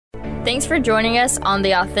Thanks for joining us on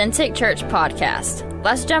the Authentic Church podcast.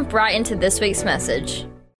 Let's jump right into this week's message.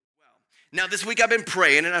 Now, this week I've been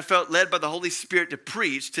praying and I felt led by the Holy Spirit to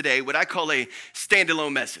preach today what I call a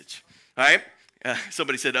standalone message. All right?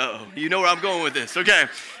 Somebody said, uh-oh, you know where I'm going with this. Okay. All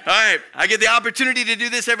right. I get the opportunity to do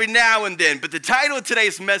this every now and then, but the title of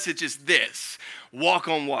today's message is this: Walk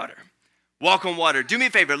on Water. Walk on water. Do me a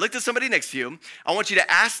favor. Look to somebody next to you. I want you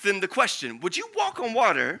to ask them the question: would you walk on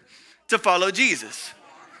water to follow Jesus?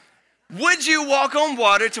 Would you walk on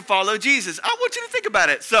water to follow Jesus? I want you to think about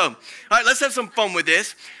it. So, all right, let's have some fun with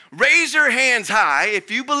this. Raise your hands high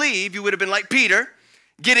if you believe you would have been like Peter,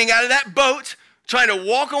 getting out of that boat, trying to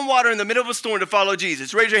walk on water in the middle of a storm to follow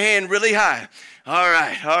Jesus. Raise your hand really high. All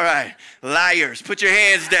right. Liars, put your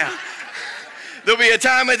hands down. There'll be a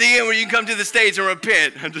time at the end where you can come to the stage and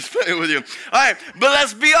repent. I'm just playing with you. All right, but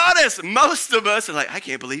let's be honest. Most of us are like, I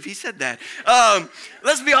can't believe he said that.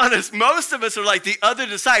 Let's be honest. Most of us are like the other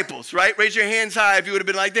disciples, right? Raise your hands high if you would have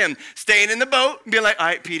been like them. Staying in the boat and being like, all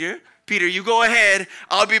right, Peter, you go ahead.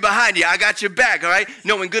 I'll be behind you. I got your back, all right?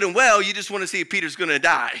 Knowing good and well, you just want to see if Peter's going to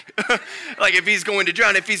die. Like if he's going to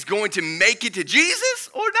drown, if he's going to make it to Jesus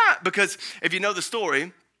or not. Because if you know the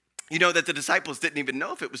story, you know that the disciples didn't even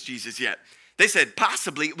know if it was Jesus yet. They said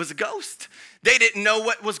possibly it was a ghost. They didn't know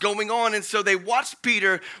what was going on, and so they watched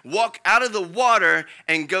Peter walk out of the water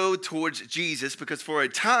and go towards Jesus, because for a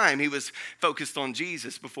time he was focused on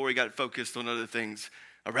Jesus before he got focused on other things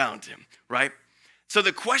around him, right? So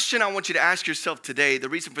the question I want you to ask yourself today, the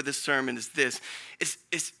reason for this sermon is this,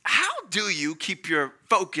 is how do you keep your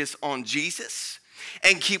focus on Jesus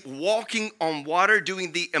and keep walking on water,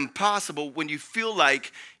 doing the impossible when you feel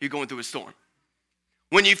like you're going through a storm?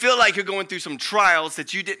 When you feel like you're going through some trials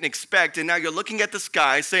that you didn't expect, and now you're looking at the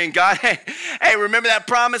sky saying, God, hey, remember that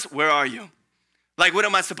promise? Where are you? Like, what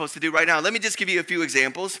am I supposed to do right now? Let me just give you a few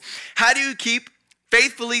examples. How do you keep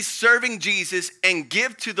faithfully serving Jesus and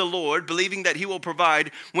give to the Lord, believing that he will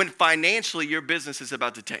provide when financially your business is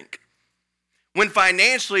about to tank? When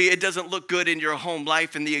financially it doesn't look good in your home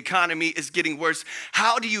life and the economy is getting worse,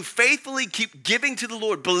 how do you faithfully keep giving to the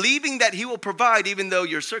Lord, believing that he will provide even though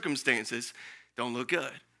your circumstances don't look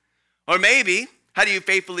good? Or maybe, how do you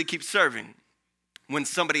faithfully keep serving when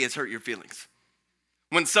somebody has hurt your feelings?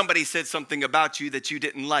 When somebody said something about you that you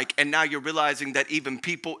didn't like, and now you're realizing that even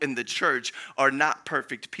people in the church are not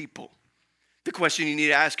perfect people. The question you need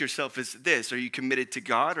to ask yourself is this: are you committed to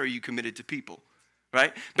God or are you committed to people?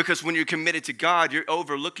 Right? Because when you're committed to God, you're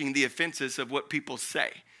overlooking the offenses of what people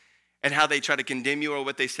say and how they try to condemn you or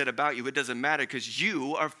what they said about you. It doesn't matter, because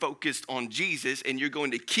you are focused on Jesus and you're going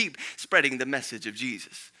to keep spreading the message of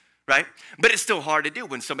Jesus, right? But it's still hard to do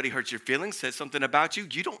when somebody hurts your feelings, says something about you.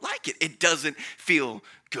 You don't like it. It doesn't feel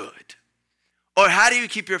good. Or how do you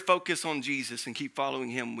keep your focus on Jesus and keep following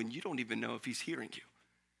him when you don't even know if he's hearing you?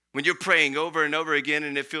 When you're praying over and over again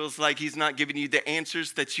and it feels like he's not giving you the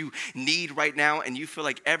answers that you need right now, and you feel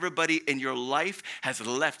like everybody in your life has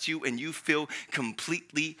left you and you feel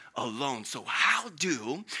completely alone. So how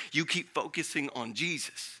do you keep focusing on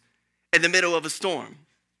Jesus in the middle of a storm?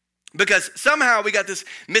 Because somehow we got this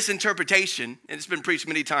misinterpretation, and it's been preached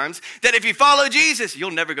many times, that if you follow Jesus,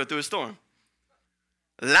 you'll never go through a storm.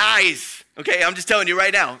 Lies. Okay, I'm just telling you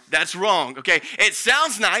right now, that's wrong, okay? It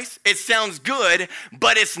sounds nice, it sounds good,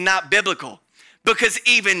 but it's not biblical. Because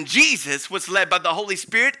even Jesus was led by the Holy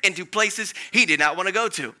Spirit into places he did not want to go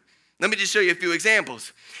to. Let me just show you a few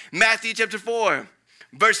examples. Matthew chapter 4,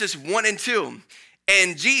 verses 1 and 2.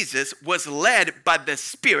 And Jesus was led by the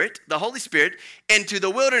Spirit, the Holy Spirit, into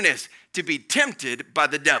the wilderness to be tempted by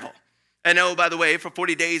the devil. And oh, by the way, for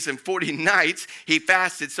 40 days and 40 nights, he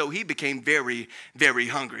fasted, so he became very, very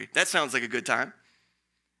hungry. That sounds like a good time,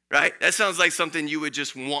 right? That sounds like something you would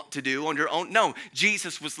just want to do on your own. No,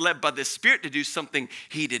 Jesus was led by the Spirit to do something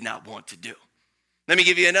he did not want to do. Let me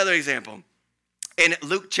give you another example. In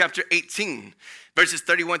Luke chapter 18, verses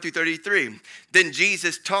 31 through 33, then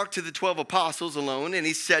Jesus talked to the 12 apostles alone, and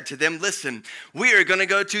he said to them, listen, we are going to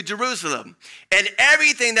go to Jerusalem, and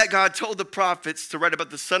everything that God told the prophets to write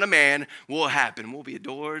about the Son of Man will happen. We'll be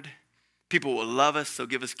adored. People will love us, so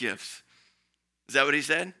give us gifts. Is that what he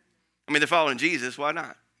said? I mean, they're following Jesus. Why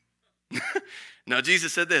not? No,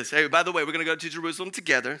 Jesus said this: hey, by the way, we're going to go to Jerusalem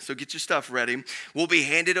together, so get your stuff ready. We'll be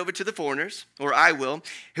handed over to the foreigners, or I will,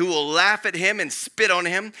 who will laugh at him and spit on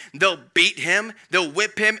him. They'll beat him, they'll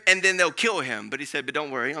whip him, and then they'll kill him. But he said, but don't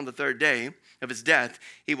worry, on the third day of his death,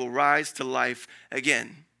 he will rise to life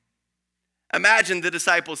again. Imagine the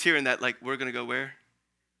disciples hearing that, like, we're going to go where?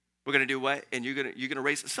 We're going to do what? And you're going to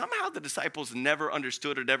raise. Somehow the disciples never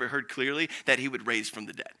understood or never heard clearly that he would raise from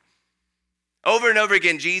the dead. Over and over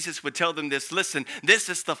again, Jesus would tell them this. Listen, this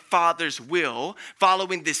is the Father's will.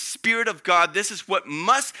 Following the Spirit of God, this is what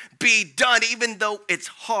must be done, even though it's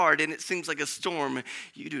hard and it seems like a storm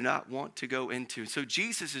you do not want to go into. So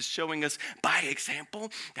Jesus is showing us by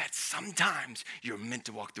example that sometimes you're meant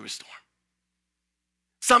to walk through a storm.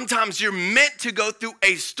 Sometimes you're meant to go through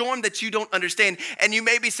a storm that you don't understand. And you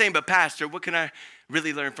may be saying, but Pastor, what can I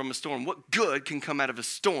really learn from a storm? What good can come out of a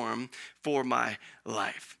storm for my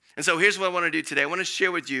life? And so here's what I want to do today. I want to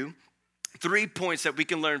share with you 3 points that we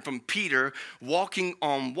can learn from Peter walking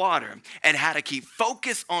on water and how to keep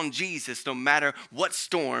focus on Jesus no matter what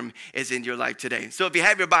storm is in your life today. So if you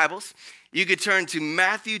have your Bibles, you could turn to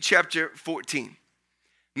Matthew chapter 14.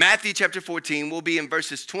 Matthew chapter 14 will be in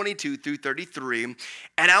verses 22 through 33.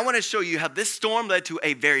 And I want to show you how this storm led to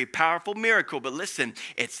a very powerful miracle. But listen,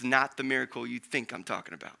 it's not the miracle you think I'm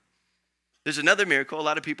talking about. There's another miracle a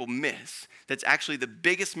lot of people miss that's actually the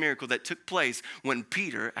biggest miracle that took place when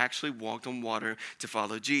Peter actually walked on water to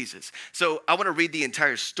follow Jesus. So I want to read the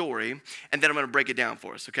entire story, and then I'm going to break it down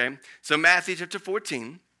for us, okay? So Matthew chapter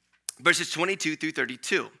 14, verses 22 through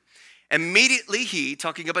 32. Immediately he,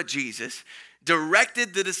 talking about Jesus,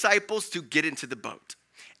 directed the disciples to get into the boat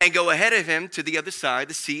and go ahead of him to the other side,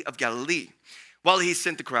 the Sea of Galilee, while he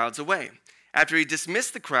sent the crowds away. After he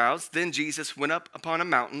dismissed the crowds, then Jesus went up upon a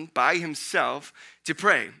mountain by himself to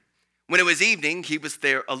pray. When it was evening, he was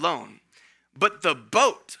there alone. But the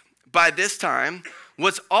boat, by this time,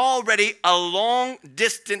 was already a long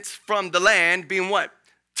distance from the land, being what?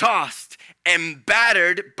 Tossed and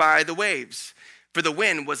battered by the waves, for the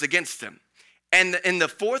wind was against them. And in the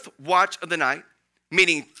fourth watch of the night,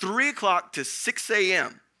 meaning 3 o'clock to 6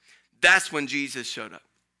 a.m., that's when Jesus showed up.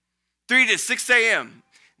 3 to 6 a.m.,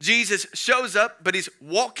 Jesus shows up, but he's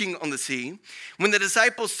walking on the sea. When the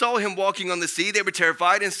disciples saw him walking on the sea, they were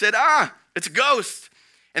terrified and said, it's a ghost.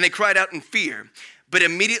 And they cried out in fear. But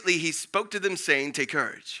immediately he spoke to them saying, take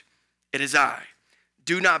courage. It is I.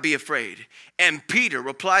 Do not be afraid. And Peter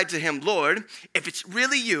replied to him, Lord, if it's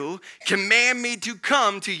really you, command me to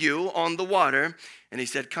come to you on the water. And he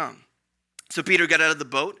said, come. So Peter got out of the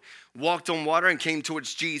boat, walked on water, and came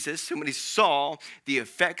towards Jesus. And when he saw the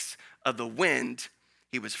effects of the wind,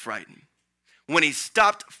 he was frightened. When he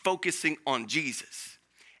stopped focusing on Jesus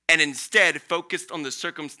and instead focused on the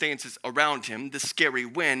circumstances around him, the scary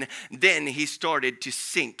wind, then he started to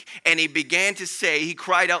sink. And he began to say, he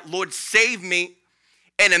cried out, Lord, save me.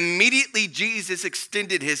 And immediately Jesus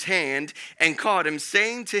extended his hand and caught him,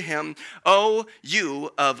 saying to him, oh,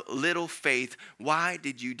 you of little faith, why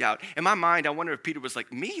did you doubt? In my mind, I wonder if Peter was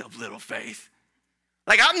like, me of little faith?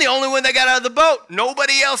 Like, I'm the only one that got out of the boat.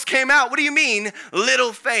 Nobody else came out. What do you mean,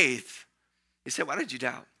 little faith? He said, why did you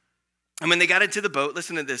doubt? And when they got into the boat,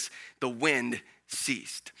 listen to this, the wind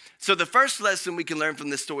ceased. So the first lesson we can learn from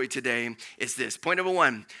this story today is this. Point number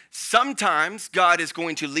 1, sometimes God is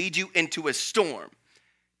going to lead you into a storm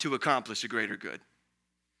to accomplish a greater good.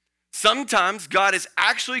 Sometimes God is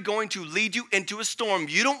actually going to lead you into a storm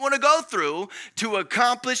you don't want to go through to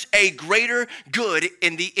accomplish a greater good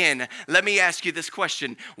in the end. Let me ask you this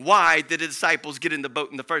question. Why did the disciples get in the boat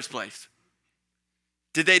in the first place?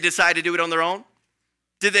 Did they decide to do it on their own?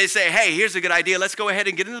 Did they say, hey, here's a good idea. Let's go ahead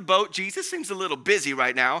and get in the boat. Jesus seems a little busy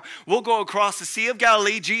right now. We'll go across the Sea of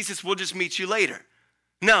Galilee. Jesus, we'll just meet you later.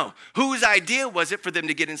 No. Whose idea was it for them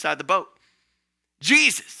to get inside the boat?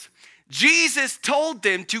 Jesus. Jesus told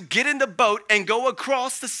them to get in the boat and go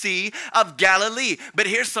across the Sea of Galilee. But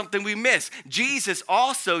here's something we miss. Jesus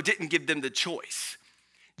also didn't give them the choice.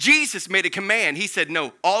 Jesus made a command. He said,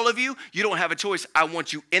 no, all of you, you don't have a choice. I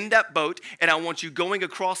want you in that boat and I want you going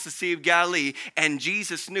across the Sea of Galilee. And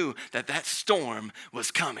Jesus knew that that storm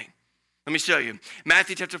was coming. Let me show you.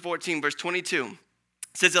 Matthew chapter 14, verse 22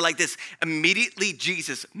 says it like this. Immediately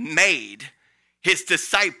Jesus made his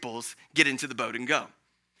disciples get into the boat and go.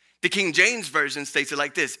 The King James Version states it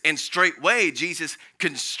like this. And straightway Jesus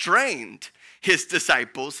constrained his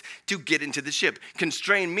disciples to get into the ship.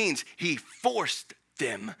 Constrain means he forced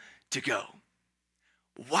them to go.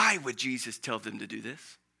 Why would Jesus tell them to do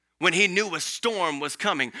this? When he knew a storm was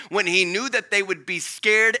coming, when he knew that they would be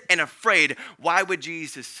scared and afraid, why would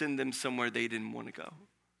Jesus send them somewhere they didn't want to go?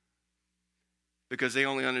 Because they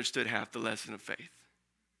only understood half the lesson of faith.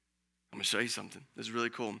 I'm going to show you something. This is really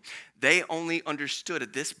cool. They only understood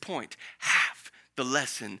at this point half the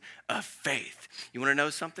lesson of faith. You want to know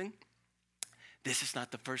something? This is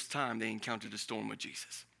not the first time they encountered a storm with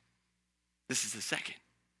Jesus. This is the second.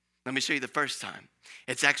 Let me show you the first time.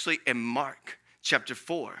 It's actually in Mark chapter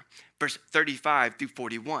 4, verse 35 through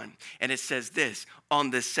 41. And it says this, on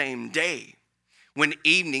the same day When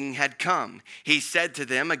evening had come, he said to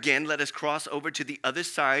them, again, let us cross over to the other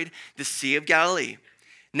side, the Sea of Galilee.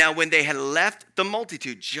 Now, when they had left the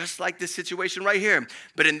multitude, just like this situation right here,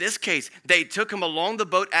 but in this case, they took him along the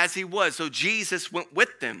boat as he was. So Jesus went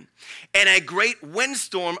with them. And a great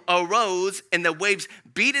windstorm arose, and the waves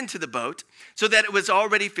beat into the boat, so that it was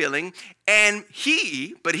already filling. And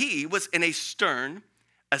he was in a stern,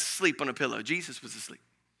 asleep on a pillow. Jesus was asleep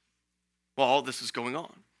while all this was going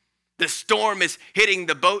on. The storm is hitting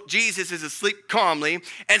the boat. Jesus is asleep calmly.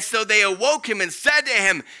 And so they awoke him and said to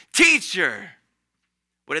him, Teacher.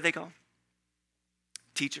 What did they call him?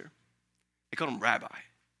 Teacher. They called him Rabbi.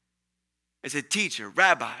 They said, Teacher,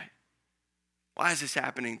 Rabbi. Why is this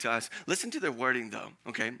happening to us? Listen to their wording, though,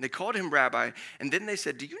 okay? They called him Rabbi, and then they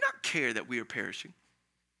said, do you not care that we are perishing?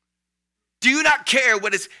 Do you not care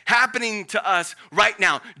what is happening to us right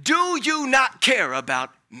now? Do you not care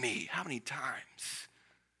about me? How many times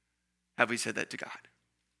have we said that to God?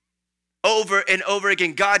 Over and over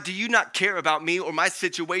again. God, do you not care about me or my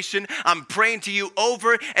situation? I'm praying to you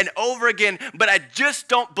over and over again, but I just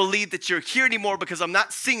don't believe that you're here anymore because I'm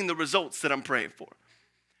not seeing the results that I'm praying for.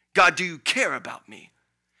 God, do you care about me?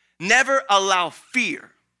 Never allow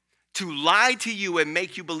fear to lie to you and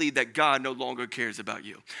make you believe that God no longer cares about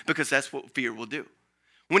you, because that's what fear will do.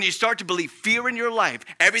 When you start to believe fear in your life,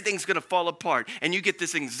 everything's going to fall apart, and you get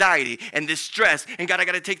this anxiety and this stress, and God, I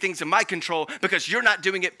got to take things in my control because you're not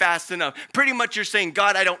doing it fast enough. Pretty much you're saying,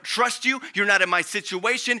 God, I don't trust you. You're not in my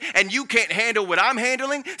situation, and you can't handle what I'm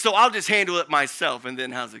handling, so I'll just handle it myself. And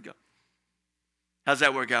then how's it go? How's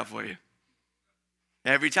that work out for you?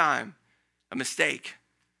 Every time, a mistake.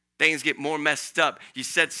 Things get more messed up. You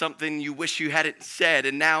said something you wish you hadn't said,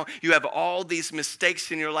 and now you have all these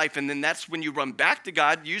mistakes in your life, and then that's when you run back to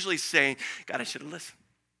God, usually saying, God, I should have listened.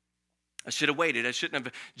 I should have waited. I shouldn't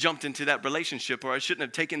have jumped into that relationship, or I shouldn't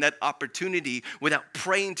have taken that opportunity without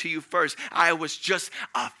praying to you first. I was just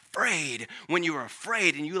afraid. When you're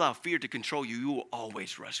afraid and you allow fear to control you, you will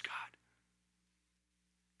always rush God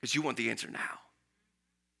because you want the answer now,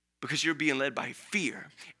 because you're being led by fear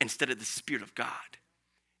instead of the Spirit of God.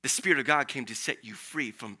 The Spirit of God came to set you free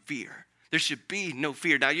from fear. There should be no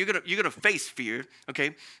fear. Now, you're gonna face fear,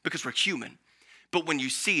 okay, because we're human. But when you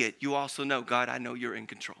see it, you also know, God, I know you're in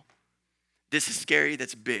control. This is scary,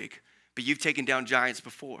 that's big, but you've taken down giants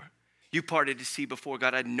before. You parted the sea before.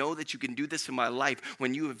 God, I know that you can do this in my life.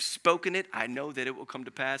 When you have spoken it, I know that it will come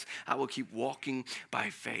to pass. I will keep walking by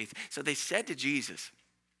faith. So they said to Jesus,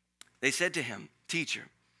 they said to him, Teacher,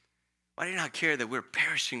 why do you not care that we're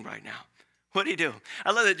perishing right now? What did he do?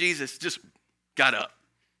 I love that Jesus just got up.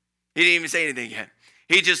 He didn't even say anything yet.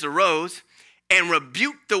 He just arose and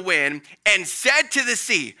rebuked the wind and said to the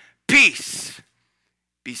sea, peace,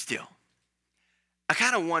 be still. I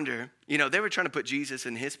kind of wonder, they were trying to put Jesus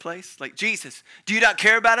in his place. Like, Jesus, do you not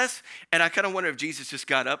care about us? And I kind of wonder if Jesus just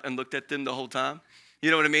got up and looked at them the whole time.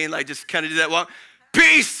 You know what I mean? Like, just kind of did that walk.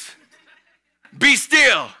 Peace, be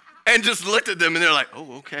still. And just looked at them and they're like,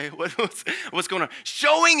 oh, okay, what's going on?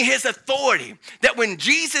 Showing his authority that when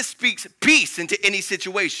Jesus speaks peace into any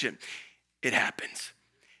situation, it happens.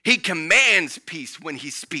 He commands peace when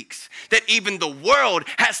he speaks, that even the world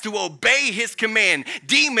has to obey his command.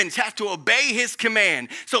 Demons have to obey his command.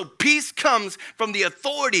 So peace comes from the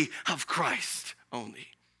authority of Christ only.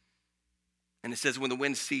 And it says, when the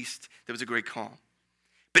wind ceased, there was a great calm.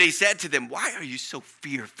 But he said to them, why are you so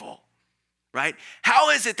fearful? Right? How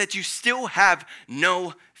is it that you still have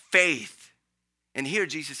no faith? And here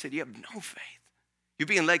Jesus said, you have no faith. You're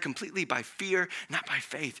being led completely by fear, not by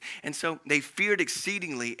faith. And so they feared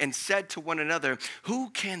exceedingly and said to one another, who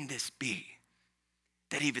can this be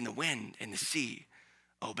that even the wind and the sea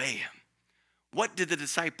obey him? What did the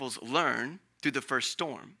disciples learn through the first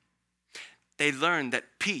storm? They learned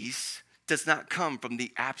that peace does not come from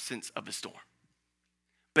the absence of a storm,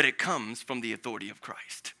 but it comes from the authority of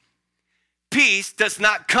Christ. Peace does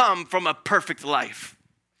not come from a perfect life.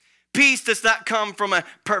 Peace does not come from a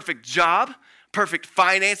perfect job, perfect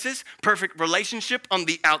finances, perfect relationship on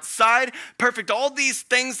the outside, perfect all these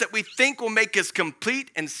things that we think will make us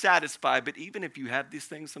complete and satisfied. But even if you have these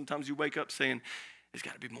things, sometimes you wake up saying, there's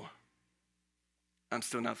got to be more. I'm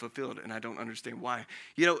still not fulfilled and I don't understand why.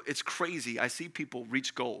 It's crazy. I see people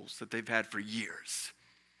reach goals that they've had for years.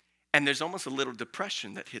 And there's almost a little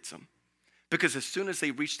depression that hits them. Because as soon as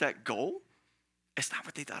they reach that goal, it's not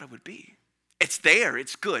what they thought it would be. It's there,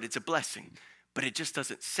 it's good, it's a blessing, but it just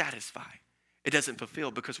doesn't satisfy. It doesn't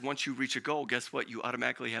fulfill, because once you reach a goal, guess what? You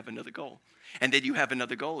automatically have another goal. And then you have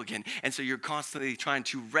another goal again. And so you're constantly trying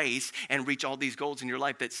to race and reach all these goals in your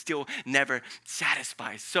life that still never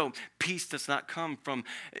satisfies. So peace does not come from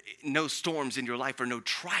no storms in your life or no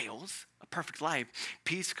trials. A perfect life.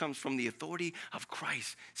 Peace comes from the authority of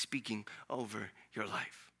Christ speaking over your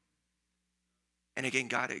life. And again,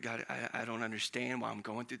 God, I don't understand why I'm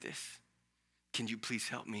going through this. Can you please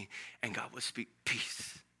help me? And God will speak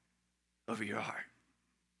peace over your heart.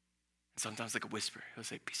 And sometimes like a whisper, he'll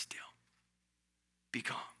say, be still, be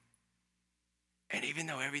calm. And even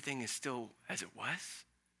though everything is still as it was,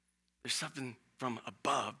 there's something from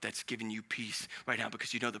above that's giving you peace right now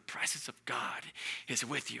because you know the presence of God is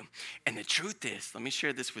with you. And the truth is, let me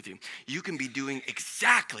share this with you. You can be doing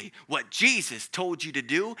exactly what Jesus told you to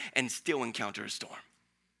do and still encounter a storm.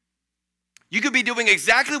 You could be doing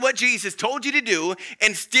exactly what Jesus told you to do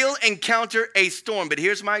and still encounter a storm. But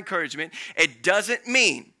here's my encouragement. It doesn't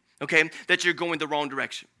mean, okay, that you're going the wrong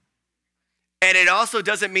direction. And it also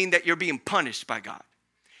doesn't mean that you're being punished by God.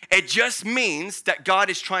 It just means that God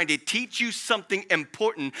is trying to teach you something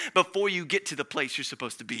important before you get to the place you're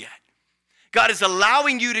supposed to be at. God is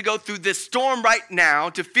allowing you to go through this storm right now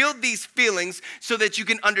to feel these feelings so that you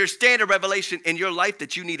can understand a revelation in your life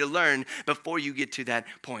that you need to learn before you get to that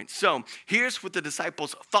point. So here's what the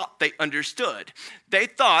disciples thought they understood. They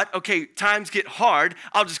thought, okay, times get hard.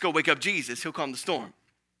 I'll just go wake up Jesus. He'll calm the storm.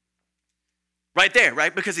 Right there,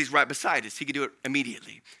 right? Because he's right beside us. He can do it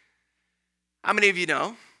immediately. How many of you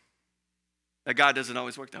know that God doesn't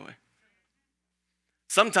always work that way?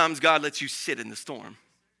 Sometimes God lets you sit in the storm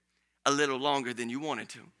a little longer than you wanted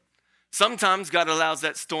to. Sometimes God allows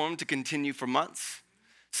that storm to continue for months.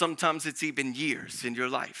 Sometimes it's even years in your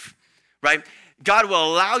life, right? God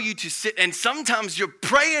will allow you to sit, and sometimes you're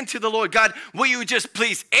praying to the Lord, God, will you just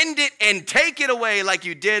please end it and take it away like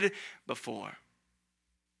you did before?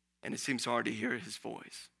 And it seems hard to hear his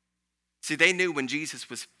voice. See, they knew when Jesus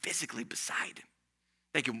was physically beside him,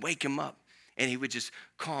 they could wake him up and he would just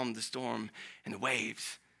calm the storm and the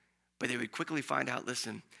waves. But they would quickly find out,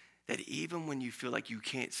 listen, that even when you feel like you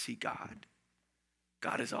can't see God,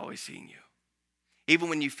 God is always seeing you. Even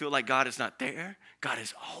when you feel like God is not there, God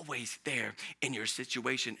is always there in your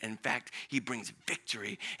situation. In fact, he brings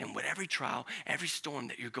victory in whatever trial, every storm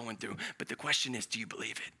that you're going through. But the question is, do you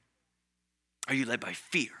believe it? Are you led by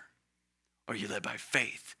fear? Or are you led by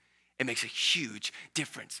faith? It makes a huge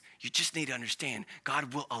difference. You just need to understand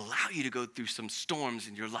God will allow you to go through some storms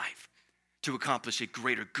in your life to accomplish a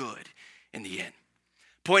greater good in the end.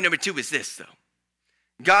 Point number 2 is this, though.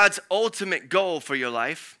 God's ultimate goal for your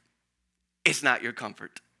life is not your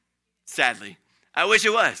comfort. Sadly, I wish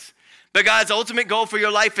it was. But God's ultimate goal for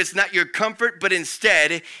your life is not your comfort, but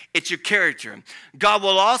instead, it's your character. God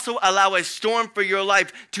will also allow a storm for your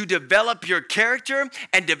life to develop your character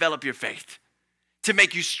and develop your faith, to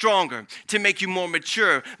make you stronger, to make you more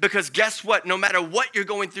mature. Because guess what? No matter what you're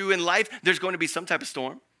going through in life, there's going to be some type of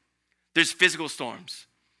storm. There's physical storms,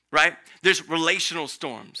 right? There's relational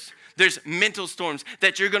storms. There's mental storms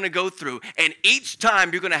that you're going to go through. And each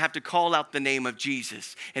time you're going to have to call out the name of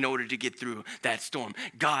Jesus in order to get through that storm.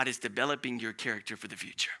 God is developing your character for the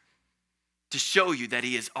future to show you that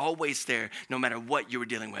he is always there no matter what you were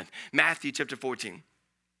dealing with. Matthew chapter 14,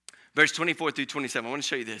 verse 24 through 27. I want to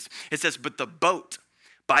show you this. It says, but the boat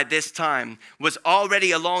by this time was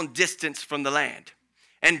already a long distance from the land,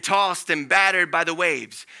 and tossed and battered by the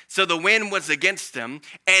waves. So the wind was against them.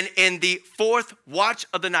 And in the 4th watch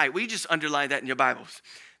of the night, we just underline that in your Bibles.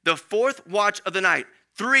 The 4th watch of the night,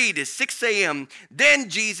 3 to 6 a.m., then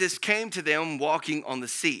Jesus came to them walking on the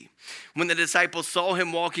sea. When the disciples saw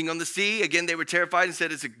him walking on the sea, again, they were terrified and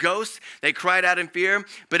said, it's a ghost. They cried out in fear.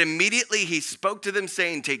 But immediately he spoke to them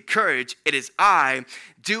saying, take courage, it is I.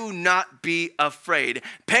 Do not be afraid.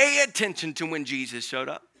 Pay attention to when Jesus showed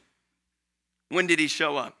up. When did he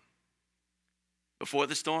show up? Before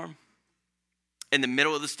the storm? In the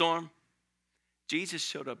middle of the storm? Jesus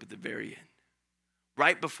showed up at the very end,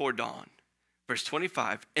 right before dawn. Verse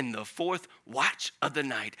 25, in the 4th watch of the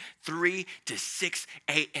night, 3 to 6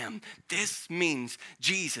 a.m. This means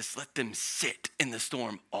Jesus let them sit in the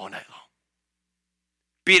storm all night long.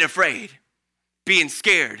 Being afraid, being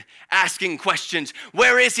scared, asking questions.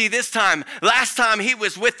 Where is he this time? Last time he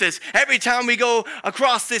was with us. Every time we go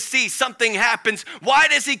across this sea, something happens. Why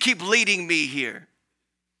does he keep leading me here?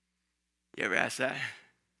 You ever ask that?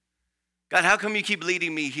 God, how come you keep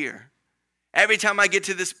leading me here? Every time I get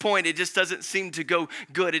to this point, it just doesn't seem to go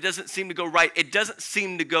good. It doesn't seem to go right. It doesn't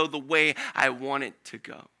seem to go the way I want it to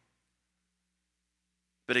go.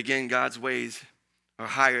 But again, God's ways are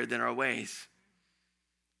higher than our ways.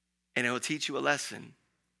 And it will teach you a lesson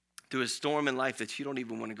through a storm in life that you don't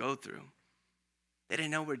even want to go through. They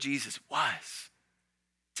didn't know where Jesus was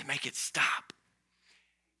to make it stop.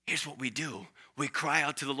 Here's what we do. We cry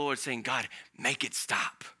out to the Lord saying, God, make it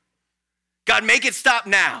stop. God, make it stop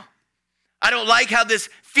now. I don't like how this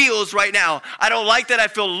feels right now. I don't like that I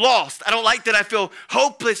feel lost. I don't like that I feel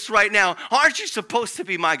hopeless right now. Aren't you supposed to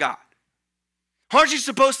be my God? Aren't you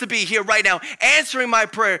supposed to be here right now, answering my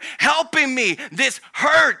prayer, helping me? This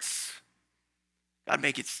hurts. God,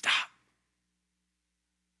 make it stop.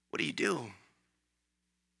 What do you do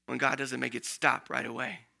when God doesn't make it stop right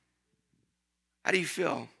away? How do you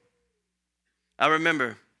feel? I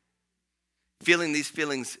remember feeling these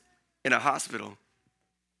feelings in a hospital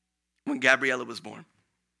when Gabriella was born.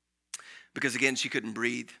 Because again, she couldn't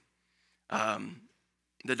breathe.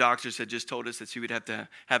 The doctors had just told us that she would have to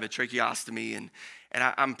have a tracheostomy. And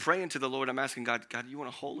I'm praying to the Lord. I'm asking God, you want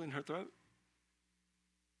a hole in her throat?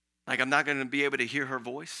 Like, I'm not going to be able to hear her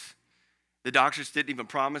voice. The doctors didn't even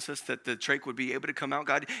promise us that the trach would be able to come out.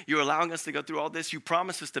 God, you're allowing us to go through all this. You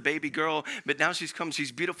promised us the baby girl, but now she's come.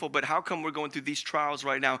 She's beautiful, but how come we're going through these trials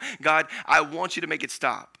right now? God, I want you to make it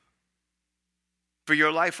stop. For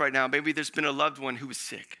your life right now, maybe there's been a loved one who was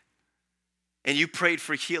sick, and you prayed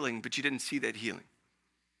for healing, but you didn't see that healing.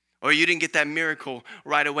 Or you didn't get that miracle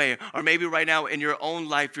right away. Or maybe right now in your own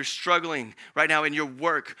life, you're struggling right now in your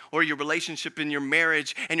work or your relationship in your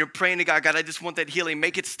marriage, and you're praying to God, I just want that healing.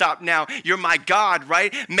 Make it stop now. You're my God,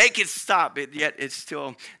 right? Make it stop. Yet it's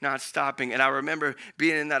still not stopping. And I remember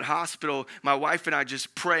being in that hospital, my wife and I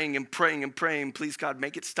just praying and praying and praying. Please, God,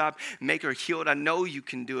 make it stop. Make her healed. I know you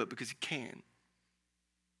can do it because you can.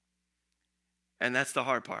 And that's the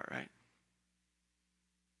hard part, right?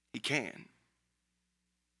 He can.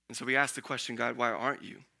 And so we asked the question, God, why aren't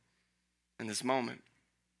you in this moment?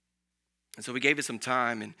 And so we gave it some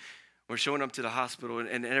time, and we're showing up to the hospital.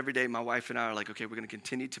 And every day my wife and I are like, okay, we're going to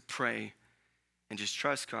continue to pray and just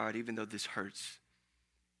trust God, even though this hurts.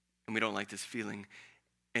 And we don't like this feeling.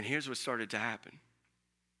 And here's what started to happen.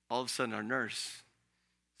 All of a sudden, our nurse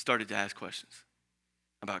started to ask questions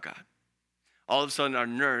about God. All of a sudden, our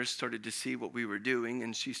nurse started to see what we were doing,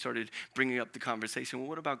 and she started bringing up the conversation. Well,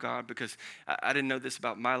 what about God? Because I didn't know this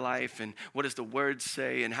about my life, and what does the word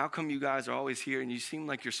say, and how come you guys are always here, and you seem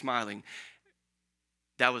like you're smiling?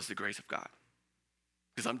 That was the grace of God.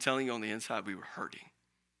 Because I'm telling you, on the inside, we were hurting.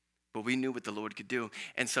 But we knew what the Lord could do.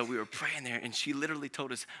 And so we were praying there, and she literally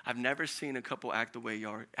told us, I've never seen a couple act the way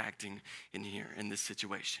you're acting in here, in this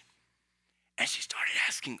situation. And she started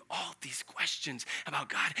asking all these questions about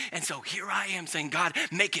God. And so here I am saying, God,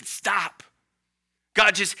 make it stop.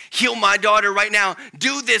 God, just heal my daughter right now.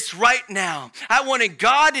 Do this right now. I wanted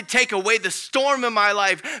God to take away the storm in my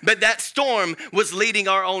life, but that storm was leading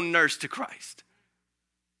our own nurse to Christ.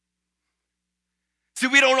 See,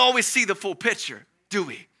 we don't always see the full picture, do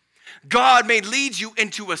we? God may lead you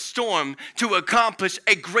into a storm to accomplish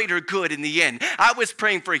a greater good in the end. I was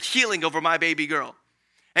praying for healing over my baby girl.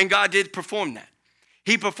 And God did perform that.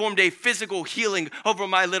 He performed a physical healing over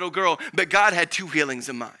my little girl, but God had two healings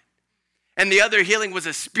in mind. And the other healing was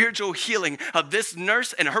a spiritual healing of this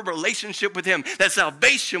nurse and her relationship with him, that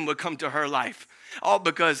salvation would come to her life. All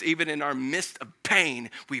because even in our midst of pain,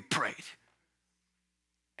 we prayed.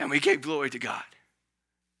 And we gave glory to God.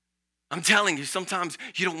 I'm telling you, sometimes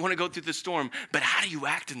you don't want to go through the storm, but how do you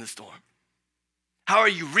act in the storm? How are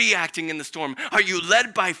you reacting in the storm? Are you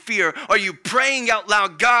led by fear? Are you praying out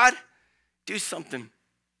loud, God, do something?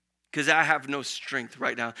 Because I have no strength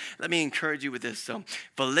right now. Let me encourage you with this. So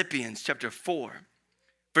Philippians chapter 4,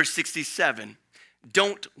 verse 67.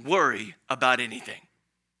 Don't worry about anything.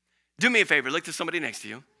 Do me a favor. Look to somebody next to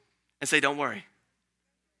you and say, don't worry.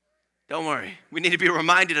 Don't worry. We need to be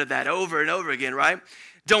reminded of that over and over again, right?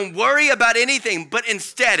 Don't worry about anything, but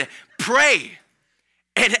instead pray.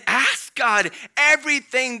 And ask God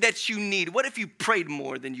everything that you need. What if you prayed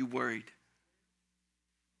more than you worried?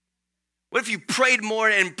 What if you prayed more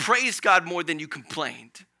and praised God more than you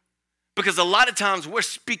complained? Because a lot of times we're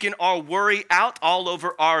speaking our worry out all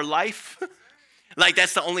over our life. Like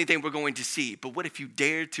that's the only thing we're going to see. But what if you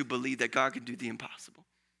dare to believe that God can do the impossible?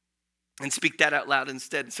 And speak that out loud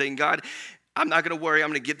instead, saying, God, I'm not going to worry. I'm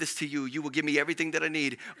going to give this to you. You will give me everything that I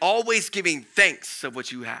need. Always giving thanks of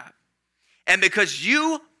what you have. And because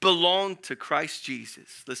you belong to Christ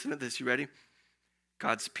Jesus, listen to this, you ready?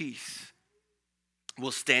 God's peace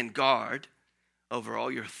will stand guard over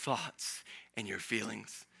all your thoughts and your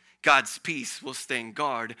feelings. God's peace will stand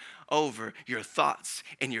guard over your thoughts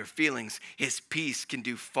and your feelings. His peace can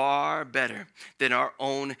do far better than our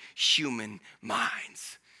own human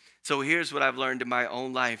minds. So here's what I've learned in my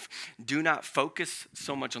own life. Do not focus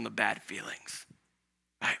so much on the bad feelings,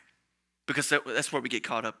 right? Because that's where we get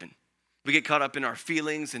caught up in. We get caught up in our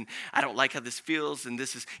feelings, and I don't like how this feels, and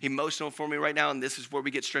this is emotional for me right now, and this is where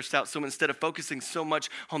we get stressed out. So instead of focusing so much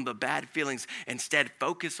on the bad feelings, instead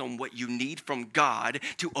focus on what you need from God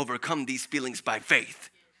to overcome these feelings by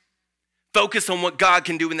faith. Focus on what God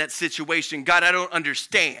can do in that situation. God, I don't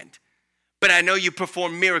understand, but I know you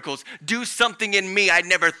perform miracles. Do something in me I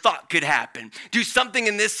never thought could happen. Do something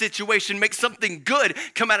in this situation. Make something good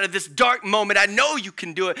come out of this dark moment. I know you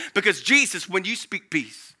can do it because Jesus, when you speak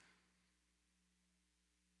peace,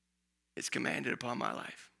 it's commanded upon my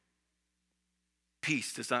life.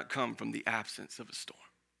 Peace does not come from the absence of a storm.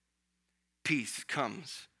 Peace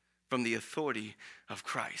comes from the authority of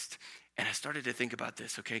Christ. And I started to think about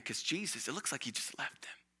this, okay? Because Jesus, it looks like he just left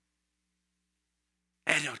them.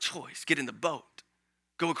 I had no choice. Get in the boat.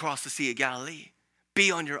 Go across the Sea of Galilee.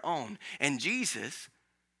 Be on your own. And Jesus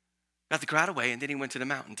got the crowd away, and then he went to the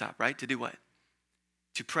mountaintop, right? To do what?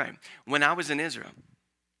 To pray. When I was in Israel,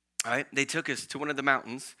 all right, they took us to one of the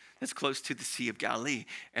mountains that's close to the Sea of Galilee,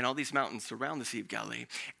 and all these mountains surround the Sea of Galilee.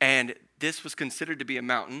 And this was considered to be a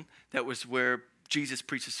mountain that was where Jesus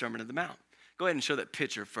preached the Sermon on the Mount. Go ahead and show that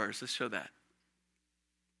picture first. Let's show that.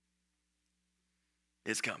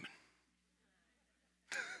 It's coming.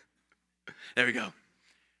 There we go.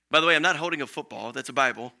 By the way, I'm not holding a football. That's a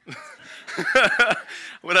Bible.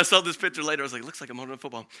 When I saw this picture later, I was like, looks like I'm holding a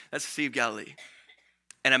football. That's the Sea of Galilee.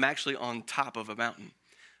 And I'm actually on top of a mountain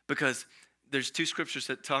because there's two scriptures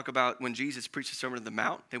that talk about when Jesus preached the Sermon on the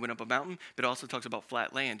Mount, they went up a mountain, but it also talks about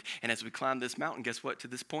flat land. And as we climbed this mountain, guess what? To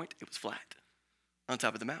this point, it was flat on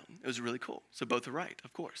top of the mountain. It was really cool. So both are right,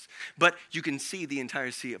 of course. But you can see the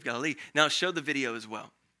entire Sea of Galilee. Now show the video as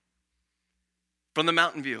well. From the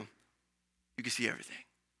mountain view, you can see everything.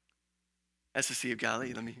 That's the Sea of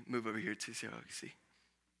Galilee. Let me move over here to see how you can see.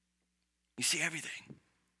 You see everything.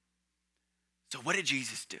 So what did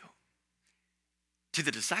Jesus do? To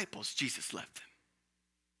the disciples, Jesus left them.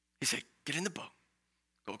 He said, get in the boat,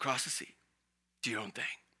 go across the sea, do your own thing.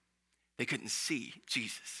 They couldn't see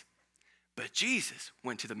Jesus. But Jesus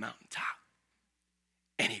went to the mountaintop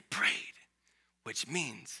and he prayed, which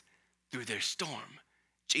means through their storm,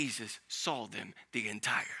 Jesus saw them the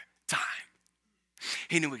entire time.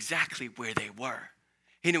 He knew exactly where they were.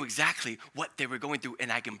 He knew exactly what they were going through,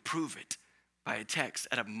 and I can prove it by a text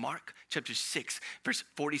out of Mark chapter 6, verse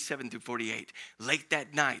 47 through 48. Late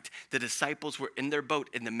that night, the disciples were in their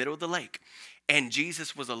boat in the middle of the lake, and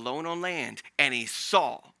Jesus was alone on land, and he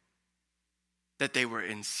saw that they were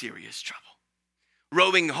in serious trouble.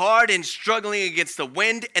 Rowing hard and struggling against the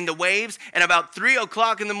wind and the waves, and about 3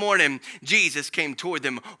 o'clock in the morning, Jesus came toward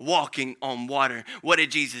them walking on water. What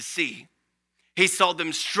did Jesus see? He saw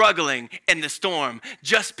them struggling in the storm.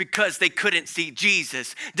 Just because they couldn't see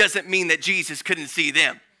Jesus doesn't mean that Jesus couldn't see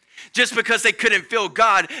them. Just because they couldn't feel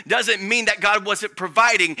God doesn't mean that God wasn't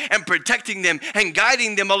providing and protecting them and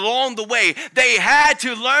guiding them along the way. They had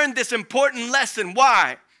to learn this important lesson.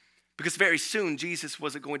 Why? Because very soon Jesus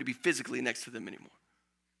wasn't going to be physically next to them anymore.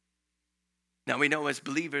 Now we know as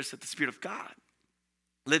believers that the Spirit of God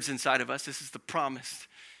lives inside of us. This is the promise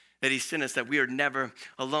that he sent us, that we are never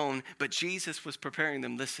alone. But Jesus was preparing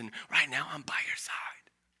them. Listen, right now I'm by your side.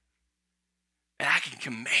 And I can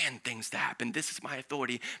command things to happen. This is my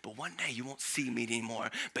authority. But one day you won't see me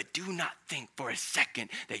anymore. But do not think for a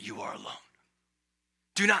second that you are alone.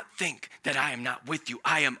 Do not think that I am not with you.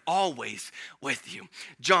 I am always with you.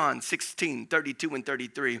 John 16, 32 and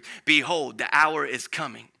 33. Behold, the hour is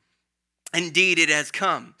coming. Indeed, it has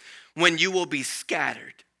come when you will be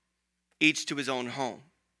scattered, each to his own home,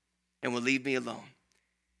 and will leave me alone.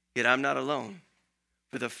 Yet I'm not alone,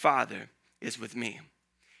 for the Father is with me.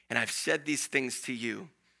 And I've said these things to you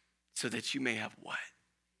so that you may have what?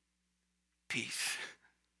 Peace.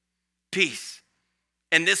 Peace.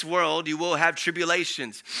 In this world you will have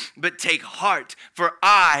tribulations, but take heart, for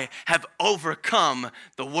I have overcome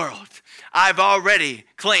the world. I've already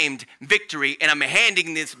claimed victory, and I'm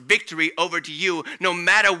handing this victory over to you. No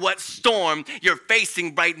matter what storm you're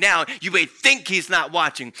facing right now, you may think he's not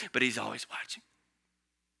watching, but he's always watching.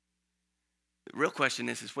 The real question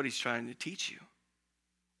is what he's trying to teach you.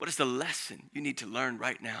 What is the lesson you need to learn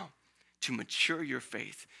right now to mature your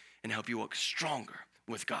faith and help you walk stronger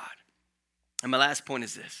with God? And my last point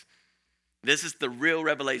is this. This is the real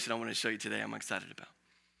revelation I want to show you today I'm excited about.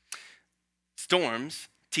 Storms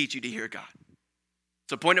teach you to hear God.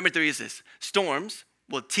 So point number 3 is this. Storms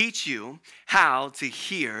will teach you how to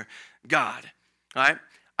hear God. All right?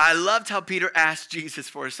 I loved how Peter asked Jesus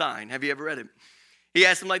for a sign. Have you ever read it? He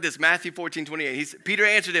asked him like this, Matthew 14:28. Peter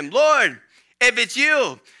answered him, Lord, if it's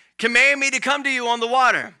you, command me to come to you on the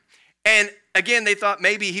water. And again, they thought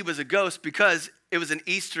maybe he was a ghost because it was an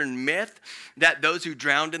Eastern myth that those who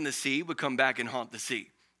drowned in the sea would come back and haunt the sea.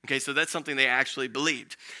 Okay, so that's something they actually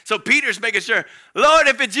believed. So Peter's making sure, Lord,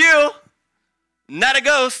 if it's you, not a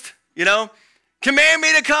ghost, command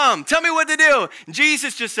me to come. Tell me what to do.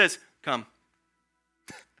 Jesus just says, come.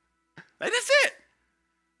 Like, that's it.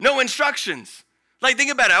 No instructions. Like,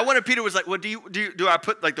 think about it. I wonder, Peter was like, well, do I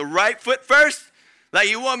put like the right foot first? Like,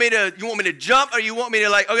 you want me to jump, or you want me to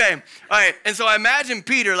like, okay, all right. And so I imagine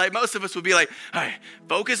Peter, like most of us would be like, all right,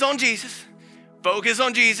 focus on Jesus. Focus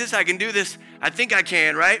on Jesus. I can do this. I think I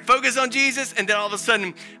can, right? Focus on Jesus. And then all of a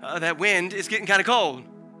sudden, that wind is getting kind of cold.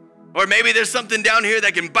 Or maybe there's something down here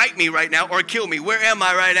that can bite me right now or kill me. Where am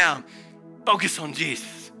I right now? Focus on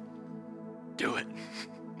Jesus. Do it.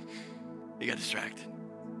 He got distracted.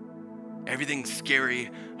 Everything's scary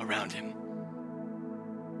around him.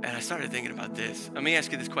 And I started thinking about this. Let me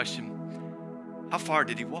ask you this question. How far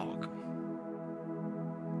did he walk?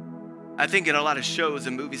 I think in a lot of shows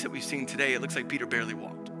and movies that we've seen today, it looks like Peter barely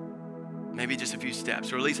walked. Maybe just a few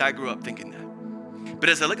steps, or at least I grew up thinking that. But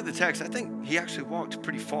as I look at the text, I think he actually walked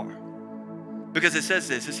pretty far. Because it says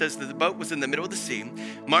this, it says that the boat was in the middle of the sea.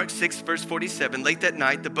 Mark 6, verse 47, late that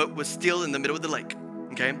night, the boat was still in the middle of the lake,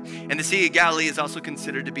 okay? And the Sea of Galilee is also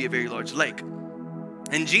considered to be a very large lake.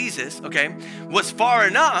 And Jesus, okay, was far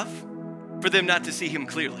enough for them not to see him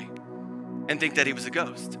clearly and think that he was a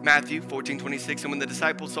ghost. Matthew 14:26, and when the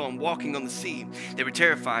disciples saw him walking on the sea, they were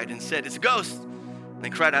terrified and said, it's a ghost. And they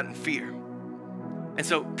cried out in fear. And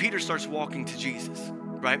so Peter starts walking to Jesus,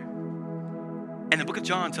 right? And the book of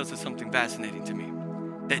John tells us something fascinating to me.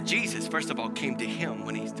 That Jesus, first of all, came to him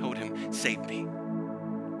when he told him, save me.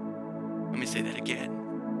 Let me say that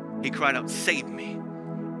again. He cried out, save me.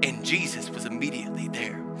 And Jesus was immediately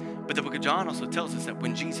there. But the book of John also tells us that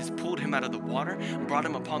when Jesus pulled him out of the water and brought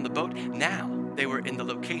him upon the boat, now they were in the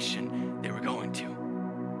location they were going to.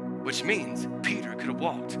 Which means Peter could have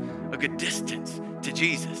walked a good distance to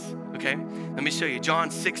Jesus, okay? Let me show you. John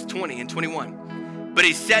 6:20 and 21. But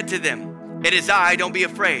he said to them, it is I, don't be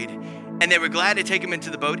afraid. And they were glad to take him into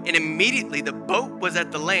the boat. And immediately the boat was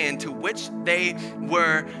at the land to which they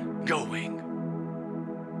were going.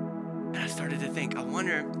 And I started to think, I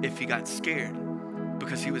wonder if he got scared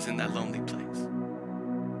because he was in that lonely place.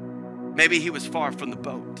 Maybe he was far from the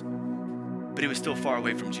boat, but he was still far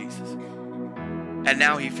away from Jesus. And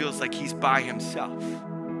now he feels like he's by himself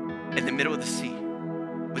in the middle of the sea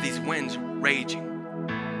with these winds raging.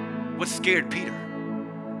 What scared Peter?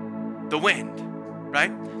 The wind,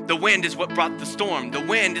 right? The wind is what brought the storm. The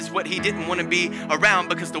wind is what he didn't want to be around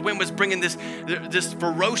because the wind was bringing this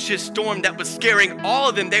ferocious storm that was scaring all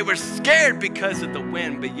of them. They were scared because of the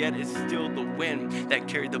wind, but yet it's still the wind that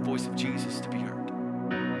carried the voice of Jesus to be heard.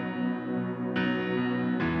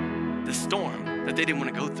 The storm that they didn't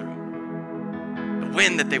want to go through. The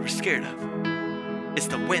wind that they were scared of. It's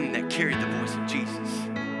the wind that carried the voice of Jesus.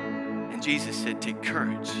 And Jesus said, take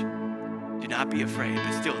courage. Do not be afraid.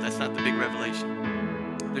 But still, that's not the big revelation.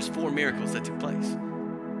 There's 4 miracles that took place,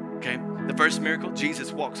 okay? The first miracle,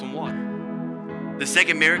 Jesus walks on water. The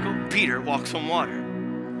second miracle, Peter walks on water.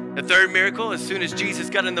 The third miracle, as soon as Jesus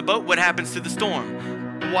got in the boat, what happens to the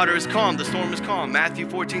storm? The water is calm, the storm is calm. Matthew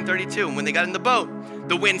 14:32, and when they got in the boat,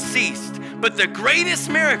 the wind ceased. But the greatest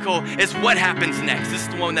miracle is what happens next. This is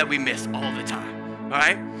the one that we miss all the time, all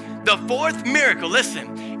right? The fourth miracle,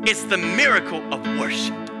 listen, it's the miracle of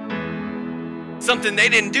worship. Something they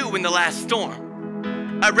didn't do in the last storm.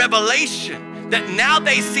 A revelation that now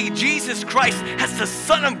they see Jesus Christ as the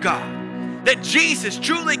Son of God. That Jesus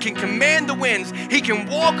truly can command the winds. He can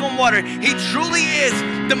walk on water. He truly is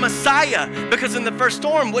the Messiah. Because in the first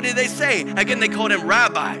storm, what did they say? Again, they called him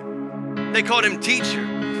rabbi. They called him teacher.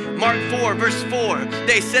 Mark 4, verse 4,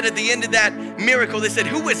 they said at the end of that miracle, they said,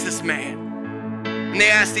 who is this man? And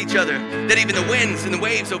they asked each other that even the winds and the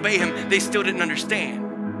waves obey him. They still didn't understand.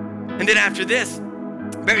 And then after this,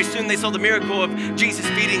 very soon they saw the miracle of Jesus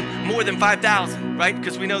feeding more than 5,000, right?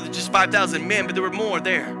 Because we know that just 5,000 men, but there were more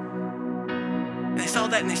there. And they saw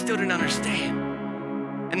that and they still didn't understand.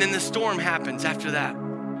 And then the storm happens after that.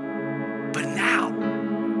 But now,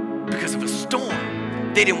 because of a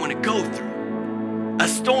storm they didn't want to go through, a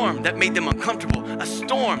storm that made them uncomfortable, a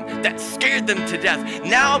storm that scared them to death,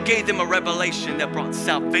 now gave them a revelation that brought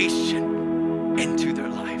salvation into their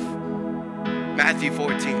life. Matthew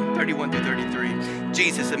 14:31 through 33.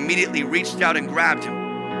 Jesus immediately reached out and grabbed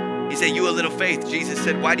him. He said, you of little faith. Jesus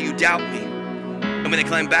said, why do you doubt me? And when they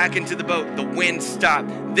climbed back into the boat, the wind stopped.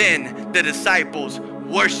 Then the disciples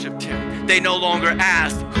worshiped him. They no longer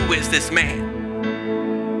asked, who is this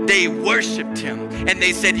man? They worshiped him. And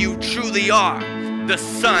they said, you truly are the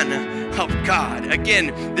Son of God.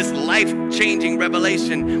 Again, this life-changing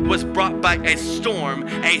revelation was brought by a storm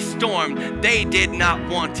they did not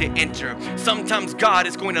want to enter. Sometimes God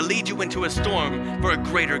is going to lead you into a storm for a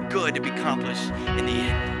greater good to be accomplished in the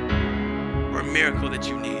end. Or a miracle that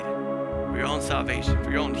you need for your own salvation,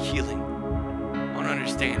 for your own healing, own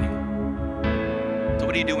understanding. So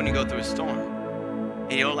what do you do when you go through a storm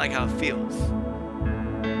and you don't like how it feels?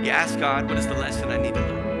 You ask God, what is the lesson I need to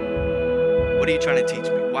learn? What are you trying to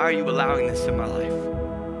teach me? Why are you allowing this in my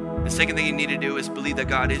life? The second thing you need to do is believe that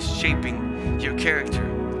God is shaping your character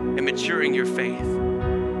and maturing your faith.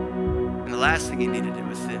 And the last thing you need to do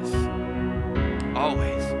is this.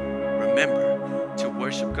 Always remember to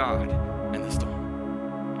worship God in the storm.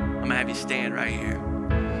 I'm going to have you stand right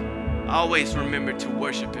here. Always remember to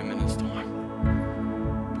worship Him in the storm.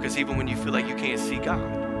 Because even when you feel like you can't see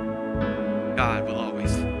God, God will always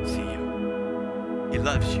see you. He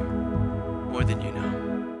loves you more than you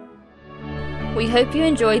know. We hope you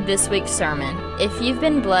enjoyed this week's sermon. If you've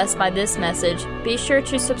been blessed by this message, be sure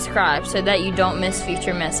to subscribe so that you don't miss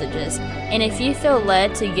future messages. And if you feel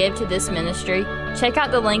led to give to this ministry, check out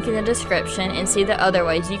the link in the description and see the other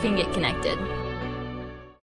ways you can get connected.